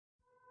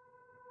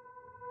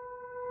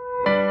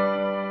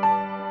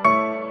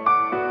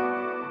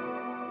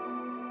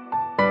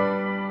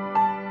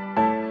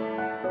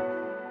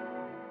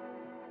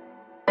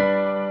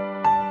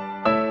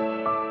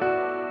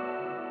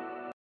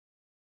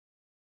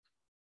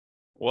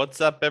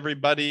What's up,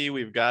 everybody?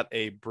 We've got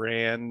a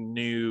brand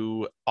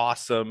new,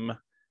 awesome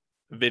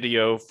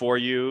video for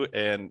you,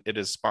 and it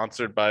is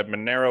sponsored by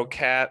Monero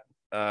Cat.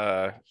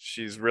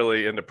 She's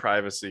really into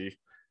privacy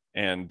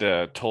and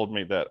told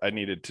me that I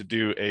needed to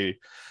do a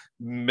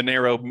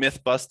Monero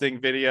myth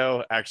busting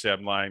video. Actually,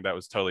 I'm lying. That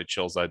was totally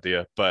Chill's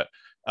idea. But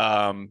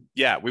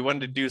yeah, we wanted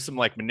to do some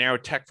like Monero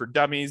tech for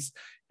dummies.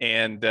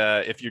 And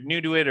if you're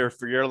new to it, or if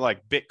you're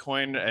like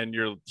Bitcoin and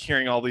you're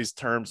hearing all these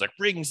terms like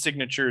ring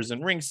signatures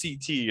and ring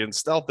CT and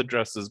stealth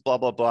addresses, blah,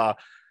 blah, blah.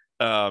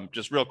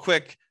 Just real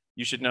quick,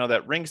 you should know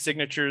that ring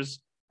signatures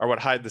are what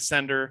hide the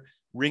sender.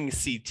 Ring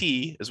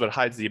CT is what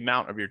hides the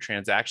amount of your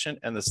transaction,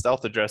 and the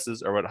stealth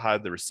addresses are what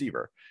hide the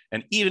receiver.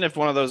 And even if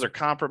one of those are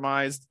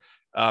compromised,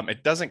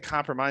 it doesn't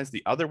compromise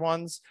the other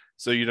ones.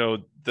 So, you know,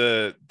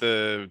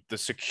 the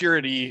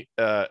security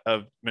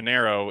of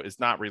Monero is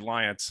not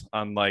reliant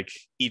on like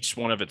each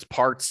one of its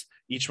parts.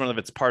 Each one of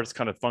its parts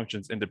kind of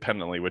functions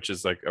independently, which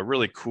is like a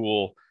really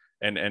cool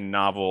and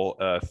novel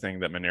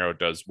thing that Monero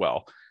does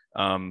well.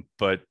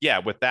 But yeah,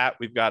 with that,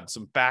 we've got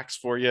some facts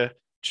for you.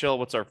 Chill,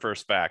 what's our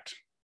first fact?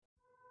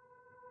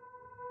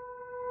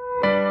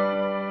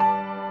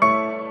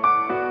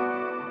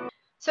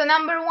 So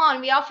number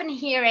one, we often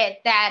hear it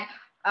that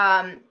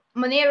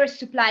Monero's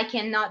supply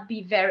cannot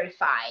be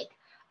verified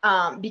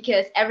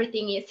because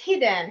everything is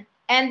hidden.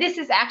 And this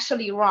is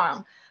actually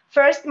wrong.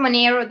 First,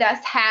 Monero does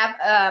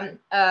have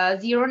a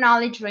zero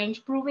knowledge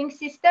range proving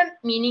system,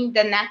 meaning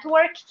the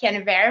network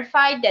can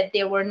verify that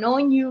there were no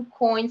new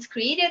coins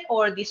created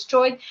or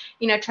destroyed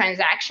in a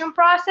transaction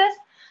process.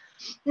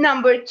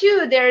 Number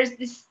two, there's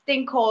this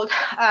thing called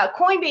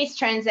coin-based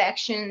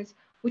transactions,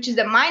 which is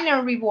a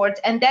miner reward,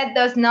 and that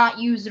does not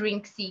use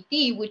ring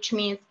CT, which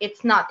means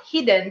it's not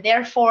hidden.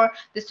 Therefore,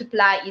 the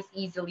supply is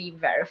easily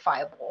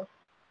verifiable.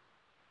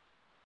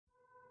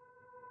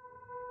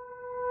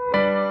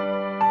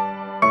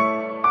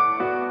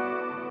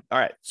 All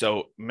right,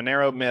 so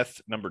Monero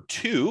myth number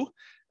two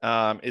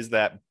is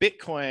that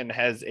Bitcoin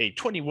has a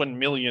 21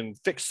 million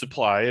fixed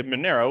supply and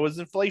Monero is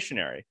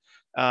inflationary.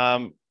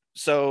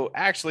 So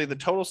actually, the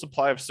total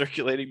supply of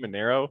circulating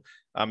Monero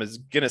is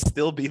going to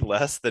still be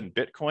less than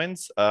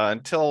Bitcoin's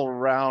until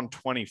around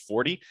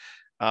 2040.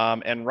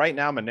 And right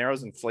now,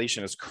 Monero's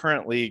inflation is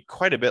currently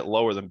quite a bit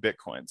lower than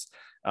Bitcoin's.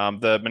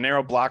 The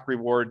Monero block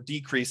reward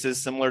decreases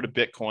similar to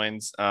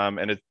Bitcoin's,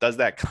 and it does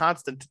that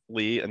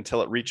constantly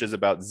until it reaches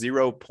about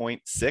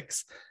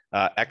 0.6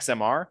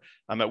 XMR,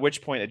 at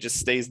which point it just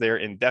stays there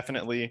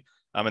indefinitely.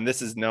 And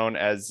this is known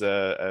as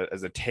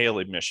a tail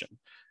emission.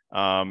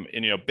 And,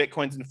 you know,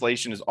 Bitcoin's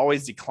inflation is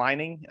always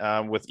declining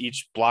with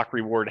each block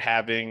reward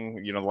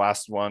having, you know, the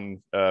last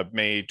one,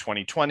 May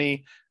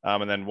 2020,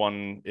 and then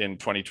one in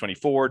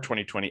 2024,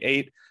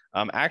 2028,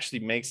 actually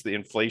makes the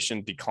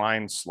inflation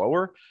decline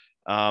slower.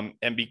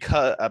 And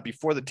because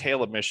before the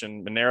tail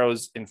emission,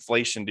 Monero's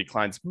inflation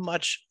declines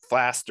much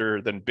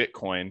faster than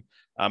Bitcoin.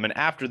 And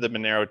after the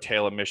Monero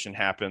tail emission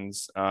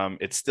happens,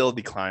 it still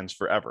declines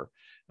forever.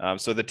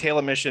 So the tail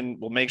emission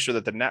will make sure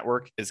that the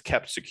network is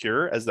kept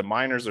secure, as the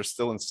miners are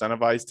still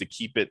incentivized to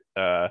keep it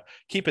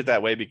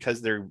that way,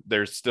 because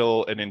there's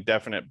still an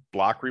indefinite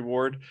block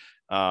reward.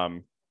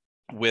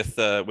 With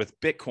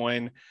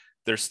Bitcoin,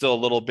 there's still a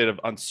little bit of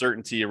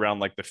uncertainty around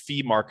like the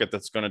fee market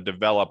that's going to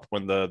develop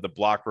when the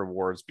block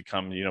rewards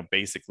become, you know,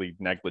 basically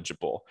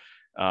negligible.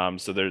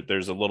 So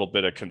there's a little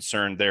bit of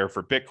concern there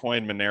for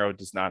Bitcoin. Monero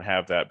does not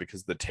have that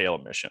because of the tail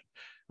emission.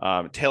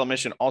 Tail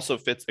emission also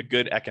fits a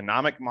good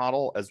economic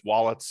model as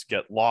wallets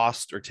get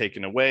lost or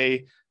taken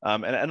away.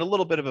 And a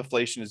little bit of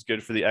inflation is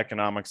good for the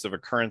economics of a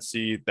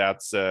currency.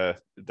 That's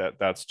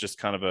just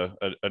kind of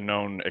a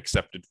known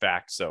accepted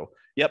fact. So,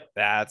 yep,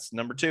 that's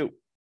number two.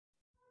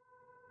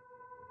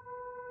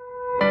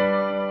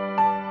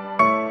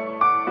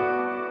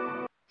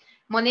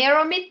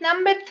 Monero myth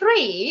number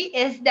three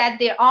is that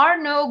there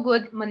are no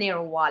good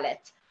Monero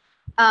wallets.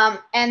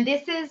 And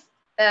this is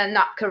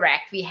not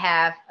correct. We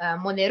have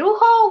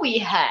Monerujo, we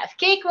have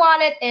Cake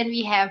Wallet, and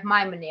we have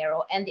My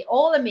Monero, and they're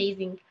all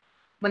amazing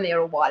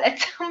Monero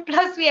wallets.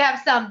 Plus, we have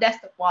some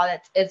desktop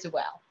wallets as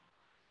well.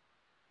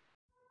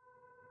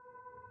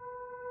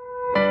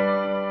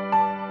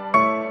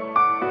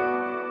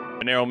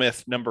 Monero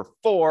myth number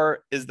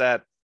four is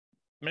that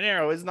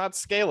Monero is not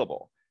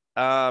scalable.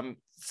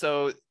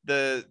 So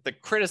the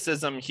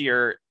criticism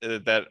here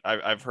that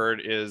I've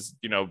heard is,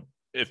 you know,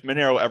 if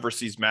Monero ever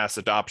sees mass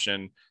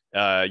adoption,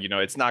 you know,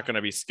 it's not going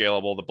to be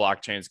scalable. The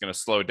blockchain is going to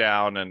slow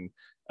down, and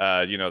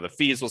you know, the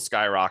fees will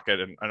skyrocket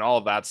and all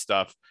of that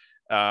stuff.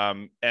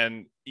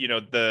 And you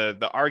know,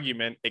 the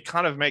argument, it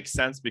kind of makes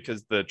sense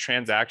because the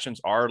transactions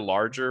are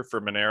larger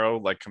for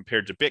Monero, like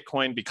compared to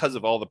Bitcoin, because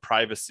of all the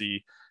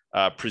privacy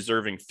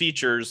preserving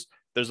features.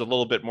 There's a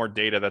little bit more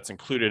data that's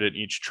included in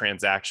each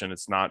transaction.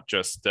 It's not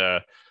just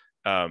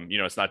you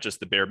know, it's not just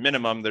the bare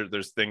minimum.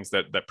 There's things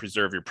that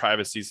preserve your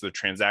privacy, so the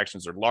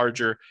transactions are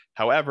larger.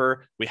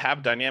 However, we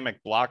have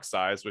dynamic block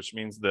size, which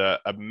means the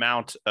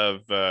amount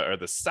of or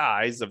the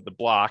size of the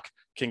block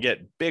can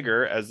get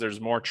bigger as there's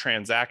more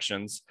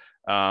transactions.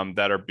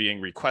 that are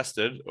being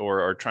requested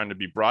or are trying to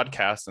be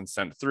broadcast and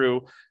sent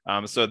through.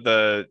 So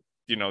the,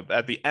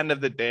 at the end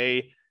of the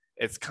day,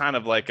 it's kind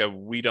of like a,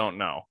 we don't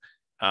know.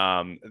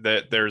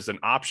 That there's an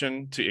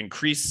option to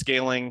increase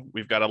scaling.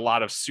 We've got a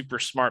lot of super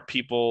smart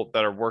people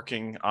that are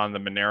working on the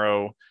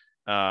Monero,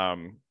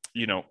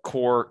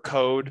 core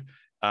code.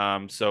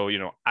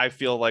 So, I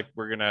feel like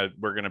we're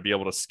gonna be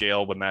able to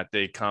scale when that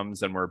day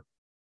comes, and we're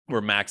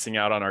maxing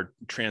out on our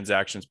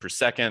transactions per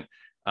second.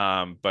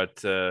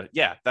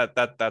 Yeah,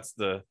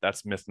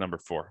 that's myth number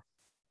 4.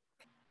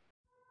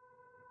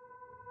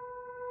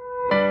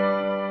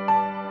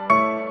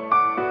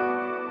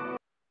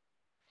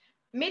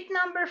 Myth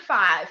number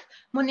 5,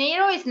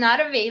 Monero is not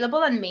available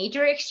on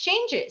major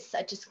exchanges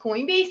such as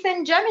Coinbase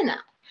and Gemini.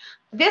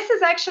 This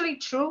is actually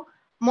true.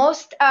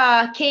 Most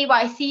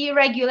KYC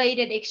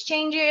regulated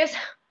exchanges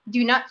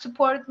do not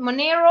support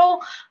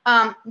Monero.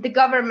 The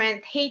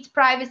government hates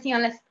privacy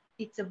unless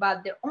it's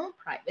about their own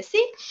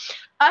privacy.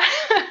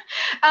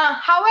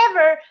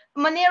 However,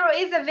 Monero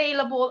is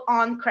available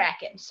on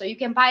Kraken, so you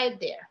can buy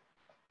it there.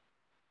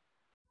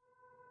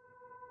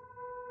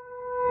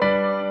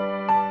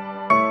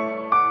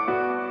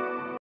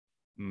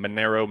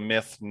 Monero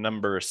myth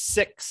number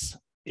 6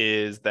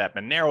 is that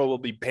Monero will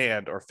be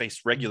banned or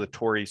face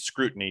regulatory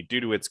scrutiny due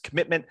to its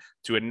commitment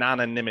to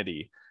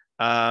anonymity.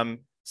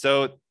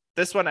 So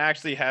this one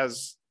actually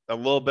has a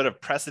little bit of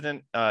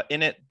precedent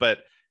in it, but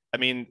I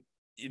mean,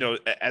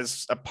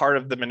 as a part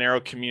of the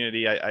Monero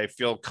community, I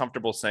feel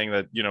comfortable saying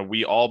that,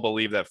 we all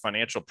believe that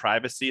financial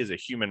privacy is a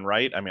human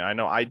right. I mean, I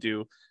know I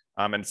do,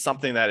 and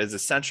something that is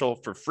essential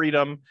for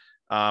freedom,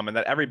 and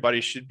that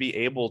everybody should be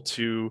able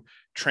to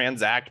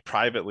transact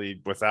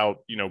privately without,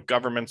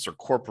 governments or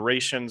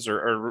corporations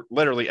or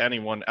literally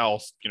anyone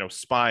else,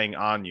 spying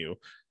on you.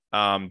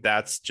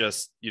 That's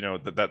just,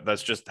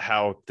 that's just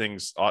how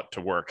things ought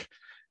to work.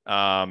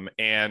 I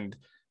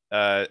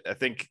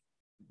think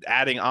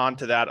adding on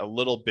to that a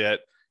little bit,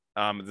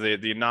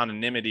 the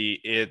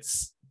anonymity,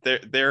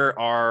 there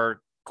are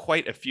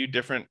quite a few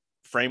different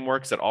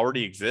frameworks that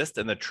already exist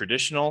in the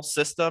traditional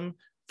system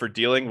for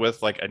dealing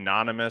with like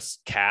anonymous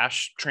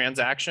cash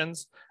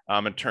transactions,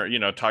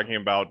 talking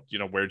about,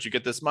 where'd you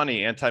get this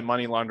money,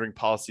 anti-money laundering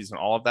policies and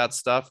all of that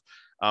stuff.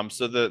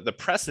 So the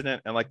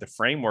precedent and like the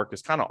framework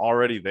is kind of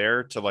already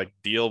there to like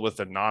deal with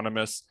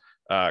anonymous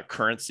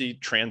currency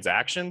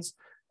transactions.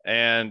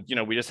 And,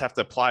 we just have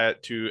to apply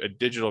it to a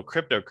digital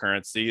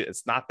cryptocurrency.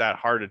 It's not that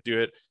hard to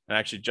do it. And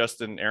actually,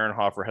 Justin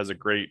Ehrenhofer has a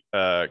great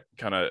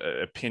kind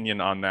of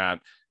opinion on that,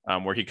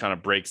 where he kind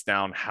of breaks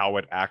down how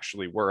it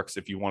actually works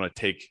if you want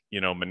to take,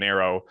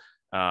 Monero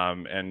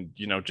and,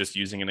 just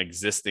using an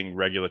existing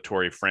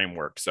regulatory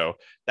framework. So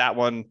that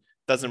one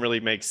doesn't really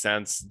make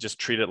sense. Just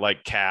treat it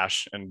like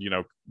cash and,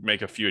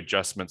 make a few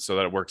adjustments so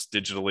that it works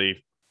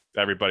digitally.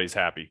 Everybody's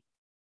happy.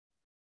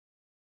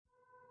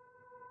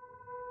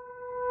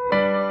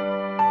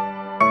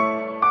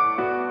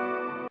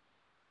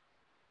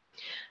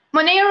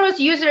 Monero's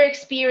user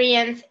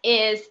experience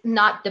is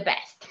not the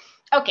best.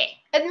 Okay,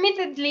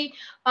 admittedly,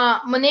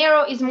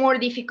 Monero is more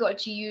difficult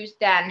to use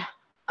than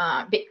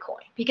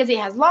Bitcoin because it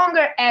has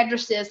longer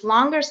addresses,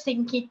 longer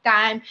syncing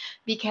time,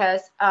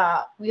 because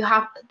they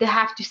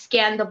have to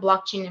scan the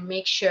blockchain and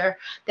make sure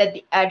that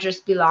the address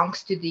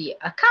belongs to the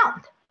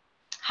account.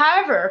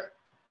 However,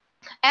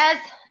 as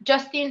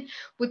Justin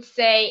would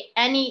say,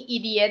 any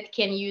idiot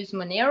can use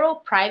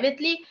Monero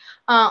privately,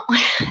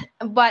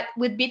 but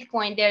with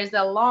Bitcoin, there's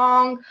a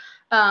long,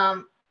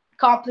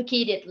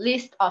 complicated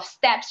list of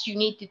steps you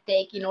need to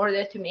take in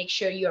order to make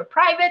sure you're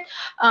private,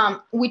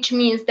 which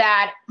means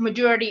that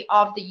majority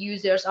of the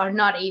users are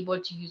not able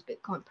to use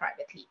Bitcoin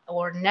privately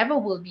or never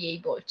will be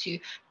able to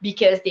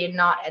because they're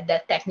not at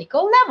that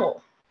technical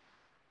level.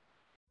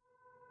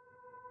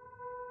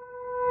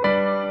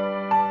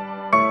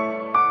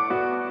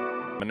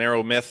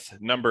 Monero myth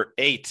number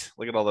 8.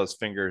 Look at all those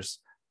fingers.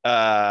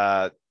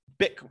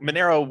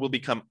 Monero will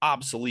become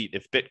obsolete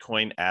if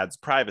Bitcoin adds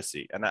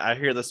privacy. And I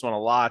hear this one a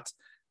lot.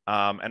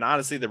 And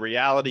honestly, the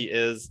reality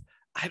is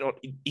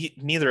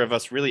neither of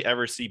us really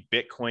ever see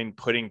Bitcoin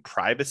putting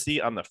privacy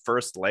on the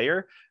first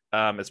layer.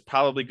 It's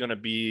probably going to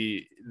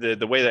be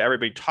the way that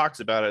everybody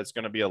talks about it. It's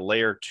going to be a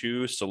layer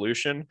 2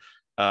 solution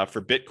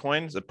for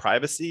Bitcoin, the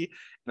privacy.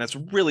 And it's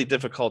really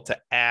difficult to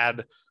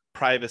add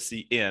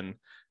privacy in.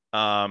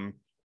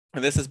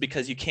 And this is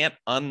because you can't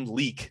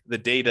unleak the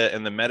data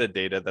and the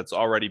metadata that's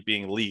already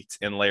being leaked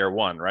in layer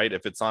 1, right?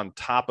 If it's on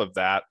top of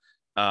that,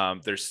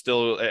 there's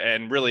still,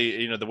 and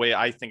really, the way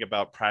I think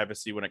about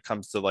privacy when it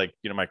comes to like,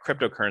 my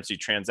cryptocurrency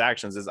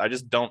transactions is I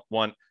just don't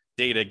want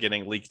data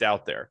getting leaked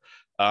out there.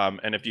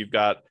 And if you've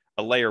got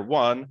a layer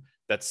 1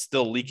 that's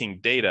still leaking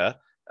data,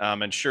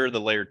 and sure,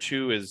 the layer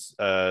 2 is,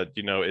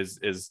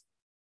 is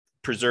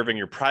preserving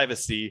your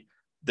privacy,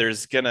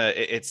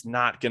 it's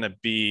not gonna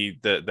be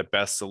the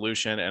best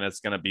solution, and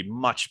it's gonna be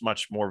much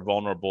more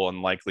vulnerable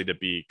and likely to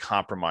be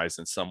compromised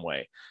in some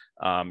way.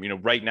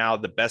 Right now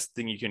the best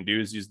thing you can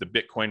do is use the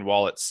Bitcoin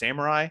wallet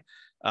Samurai,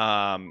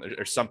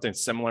 or something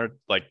similar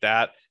like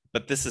that.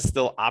 but this is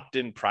still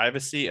opt-in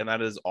privacy, and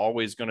that is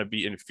always going to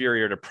be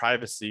inferior to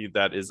privacy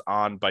that is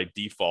on by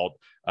default,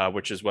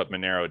 which is what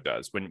Monero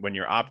does. When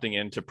you're opting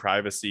into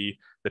privacy,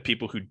 the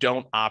people who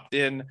don't opt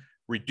in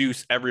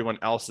reduce everyone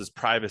else's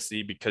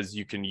privacy because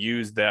you can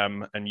use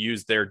them and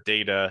use their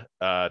data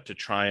to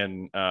try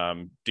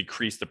and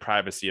decrease the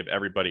privacy of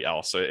everybody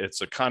else. So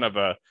it's a kind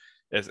of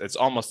it's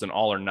almost an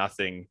all or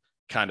nothing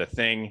kind of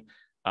thing.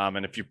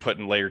 And if you put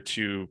in layer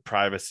 2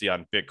 privacy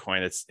on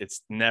Bitcoin,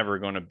 it's never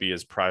going to be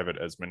as private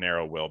as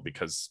Monero will,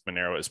 because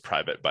Monero is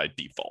private by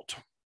default.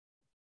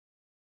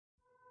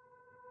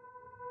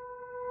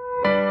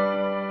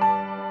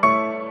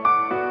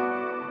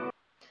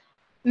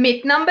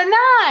 Myth number 9,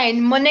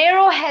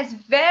 Monero has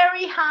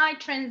very high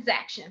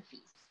transaction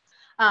fees.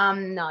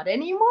 Not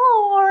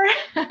anymore.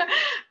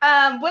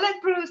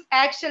 Bulletproofs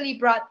actually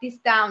brought this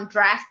down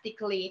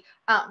drastically.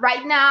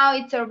 Right now,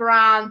 it's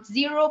around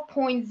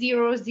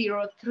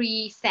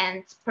 0.003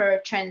 cents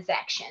per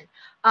transaction.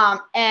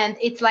 And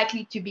it's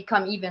likely to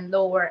become even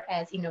lower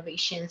as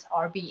innovations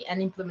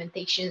and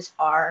implementations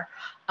are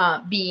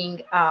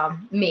being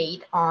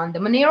made on the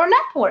Monero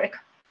network.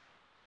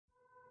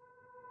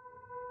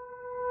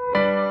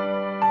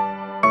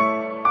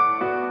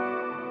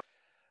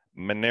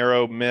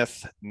 Monero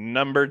myth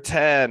number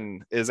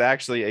 10 is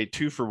actually a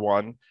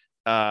 2-for-1.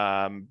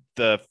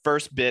 The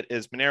first bit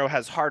is Monero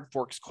has hard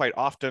forks quite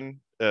often,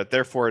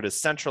 therefore it is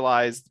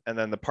centralized. And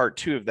then the part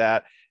 2 of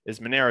that is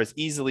Monero is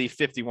easily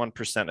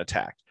 51%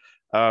 attacked.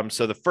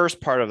 So the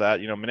first part of that,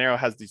 Monero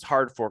has these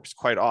hard forks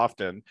quite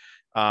often.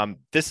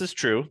 This is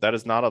true. That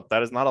is not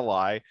a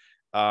lie.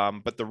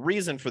 But the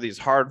reason for these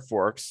hard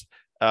forks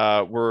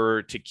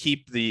were to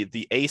keep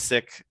the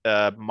ASIC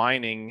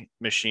mining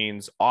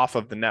machines off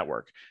of the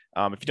network.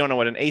 If you don't know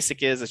what an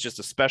ASIC is, it's just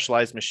a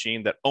specialized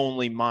machine that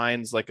only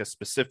mines like a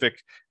specific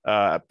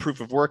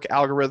proof of work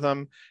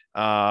algorithm.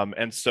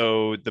 And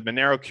so the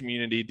Monero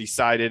community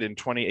decided in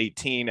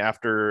 2018,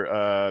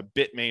 after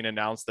Bitmain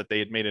announced that they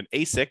had made an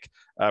ASIC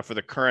for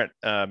the current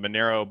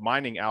Monero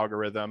mining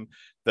algorithm,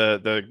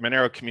 the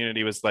Monero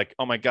community was like,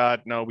 oh my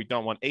God, no, we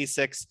don't want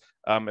ASICs.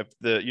 If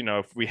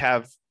we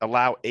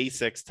allow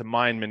ASICs to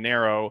mine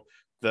Monero,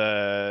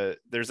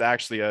 there's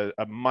actually a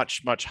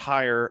much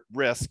higher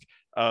risk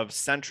of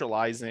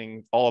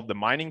centralizing all of the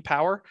mining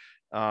power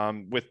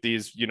with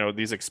these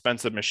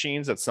expensive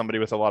machines that somebody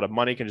with a lot of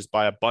money can just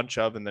buy a bunch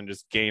of and then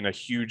just gain a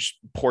huge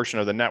portion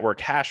of the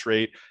network hash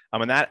rate.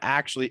 And that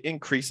actually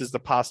increases the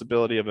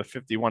possibility of a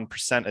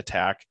 51%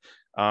 attack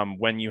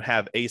when you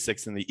have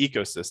ASICs in the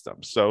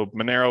ecosystem. So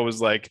Monero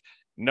was like,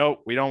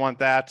 nope, we don't want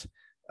that.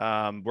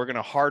 We're going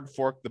to hard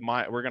fork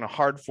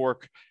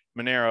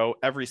Monero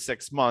every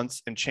 6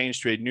 months and change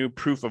to a new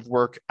proof of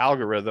work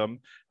algorithm,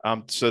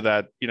 so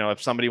that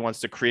if somebody wants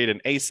to create an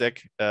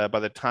ASIC, by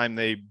the time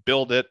they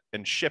build it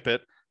and ship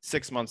it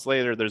 6 months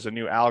later, there's a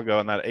new algo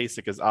and that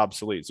ASIC is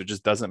obsolete. So it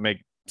just doesn't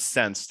make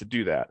sense to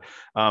do that.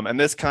 And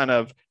this kind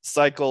of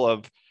cycle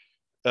of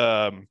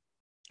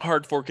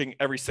hard forking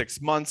every 6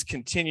 months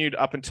continued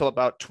up until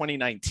about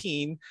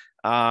 2019,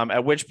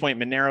 at which point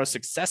Monero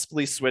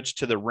successfully switched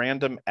to the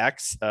random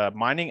X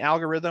mining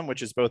algorithm,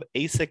 which is both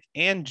ASIC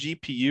and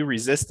GPU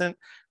resistant.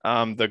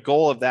 The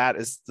goal of that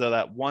is so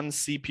that one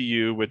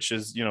CPU, which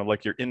is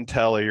like your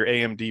Intel or your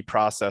AMD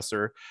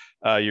processor,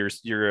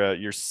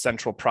 your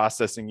central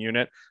processing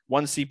unit,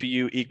 one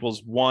CPU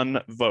equals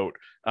one vote.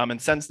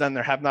 And since then,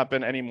 there have not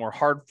been any more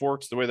hard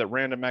forks. The way that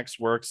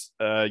RandomX works,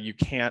 you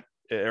can't,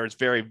 or it's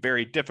very,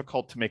 very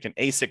difficult to make an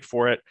ASIC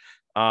for it.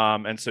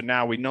 And so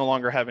now we no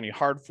longer have any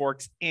hard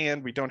forks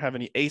and we don't have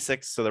any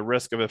ASICs. So the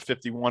risk of a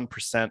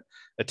 51%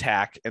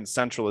 attack and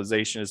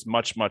centralization is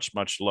much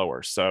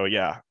lower. So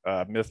yeah,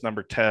 myth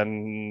number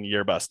 10,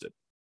 you're busted.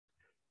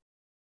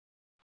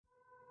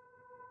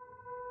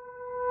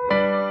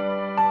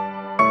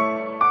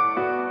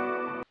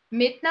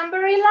 Myth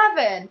number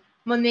 11,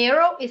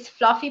 Monero is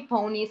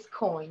Fluffypony's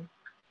coin.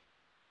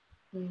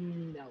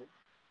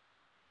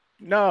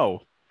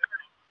 No.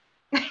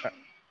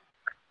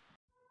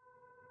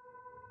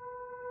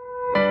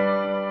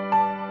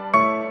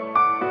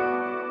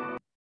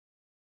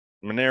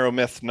 Monero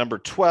myth number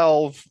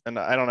 12, and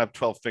I don't have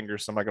 12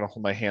 fingers, so I'm not going to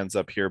hold my hands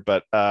up here,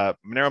 but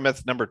Monero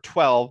myth number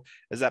 12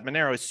 is that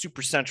Monero is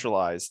super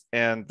centralized.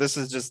 And this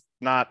is just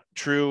not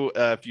true.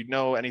 If you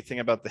know anything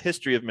about the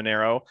history of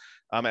Monero,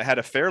 it had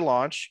a fair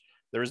launch.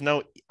 There was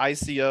no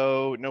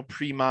ICO, no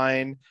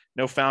pre-mine,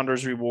 no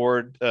founder's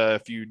reward.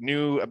 If you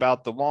knew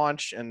about the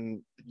launch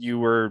and you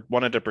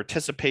wanted to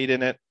participate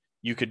in it,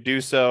 you could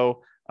do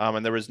so.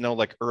 And there was no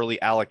like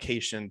early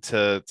allocation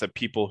to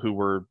people who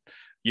were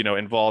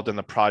involved in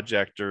the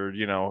project or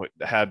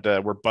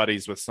were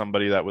buddies with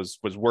somebody that was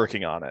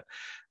working on it.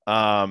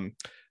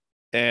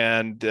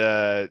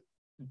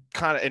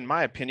 Kind of, in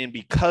my opinion,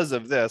 because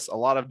of this, a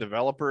lot of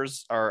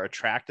developers are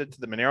attracted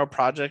to the Monero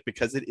project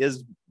because it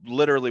is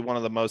literally one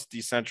of the most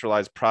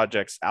decentralized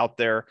projects out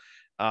there.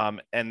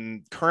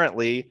 And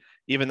currently,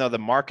 even though the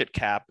market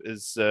cap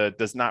is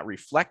does not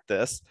reflect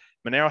this.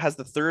 Monero has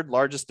the third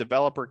largest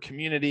developer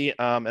community,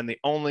 and the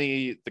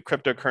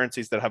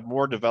cryptocurrencies that have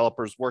more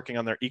developers working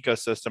on their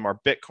ecosystem are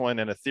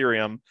Bitcoin and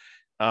Ethereum,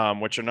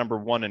 which are number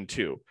 1 and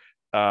 2.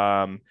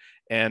 And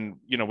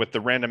with the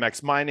random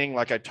X mining,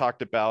 like I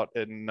talked about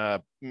in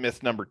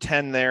myth number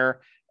 10 there,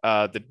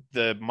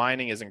 the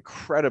mining is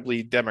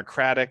incredibly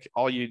democratic.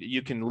 All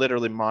you can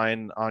literally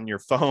mine on your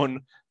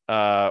phone,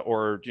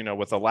 or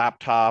with a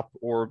laptop,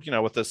 or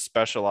with a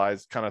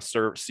specialized kind of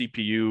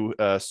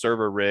CPU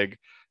server rig.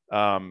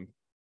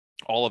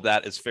 All of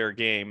that is fair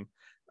game.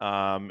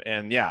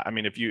 And yeah, I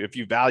mean, if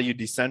you value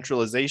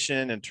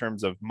decentralization in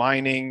terms of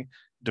mining,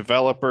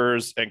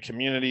 developers, and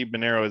community,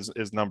 Monero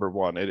is number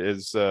 1. It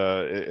is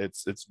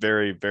it's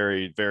very,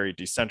 very, very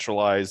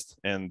decentralized,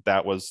 and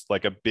that was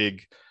like a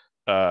big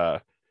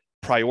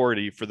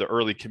priority for the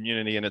early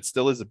community, and it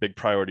still is a big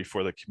priority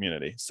for the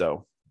community.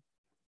 So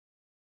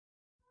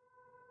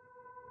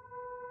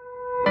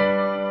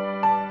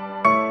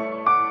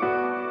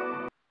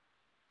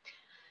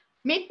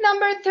myth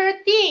number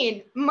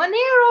 13,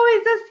 Monero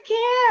is a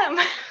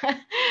scam.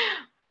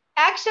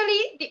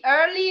 Actually, the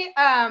early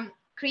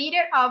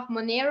creator of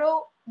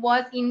Monero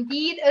was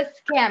indeed a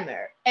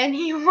scammer, and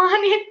he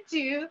wanted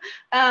to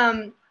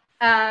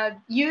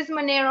use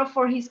Monero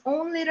for his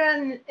own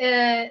little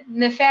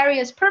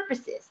nefarious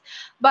purposes.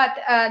 But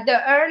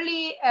the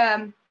early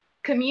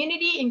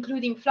community,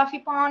 including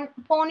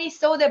Fluffypony,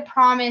 saw the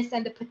promise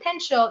and the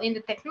potential in the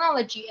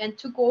technology and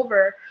took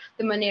over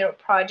the Monero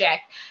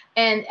project.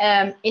 And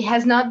it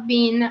has not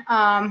been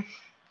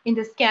in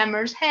the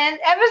scammers' hand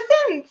ever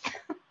since.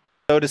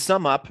 So to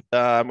sum up,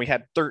 we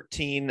had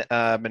 13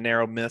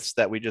 Monero myths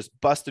that we just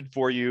busted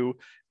for you,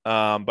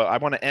 but I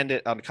want to end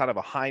it on kind of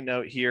a high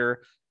note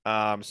here.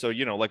 So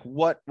like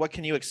what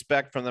can you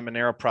expect from the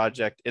Monero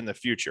project in the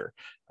future?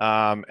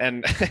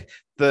 And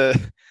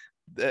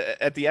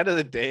at the end of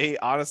the day,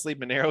 honestly,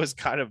 Monero is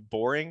kind of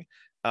boring.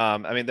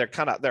 I mean,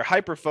 they're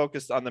hyper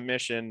focused on the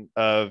mission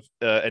of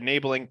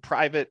enabling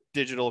private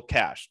digital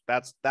cash.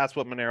 That's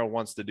what Monero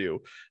wants to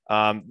do.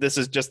 This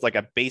is just like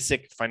a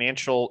basic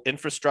financial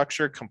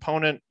infrastructure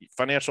component.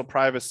 Financial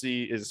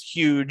privacy is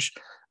huge.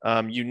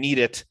 You need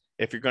it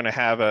if you're going to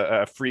have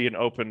a free and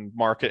open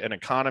market and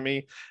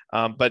economy.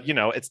 But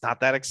it's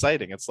not that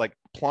exciting. It's like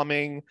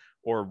plumbing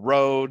or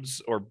roads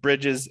or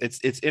bridges.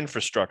 It's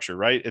infrastructure,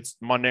 right?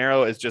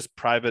 Monero is just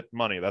private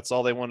money. That's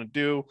all they want to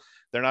do.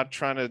 They're not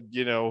trying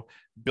to,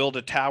 build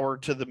a tower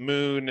to the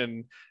moon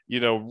and,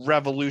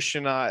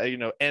 revolutionize,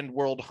 end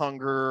world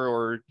hunger,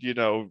 or,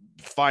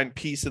 find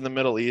peace in the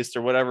Middle East,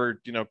 or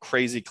whatever,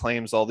 crazy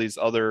claims all these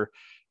other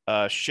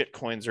shit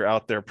coins are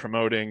out there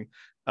promoting.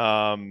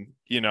 And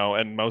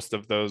most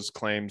of those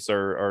claims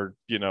are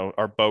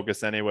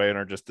bogus anyway, and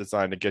are just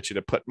designed to get you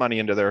to put money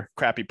into their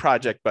crappy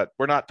project. But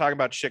we're not talking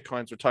about shit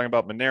coins. We're talking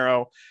about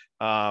Monero.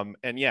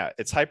 And yeah,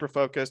 it's hyper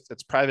focused.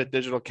 It's private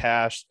digital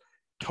cash,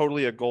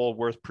 totally a goal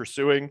worth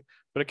pursuing,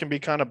 but it can be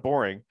kind of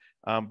boring.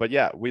 But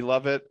yeah, we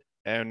love it,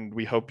 and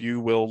we hope you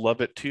will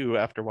love it too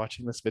after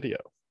watching this video.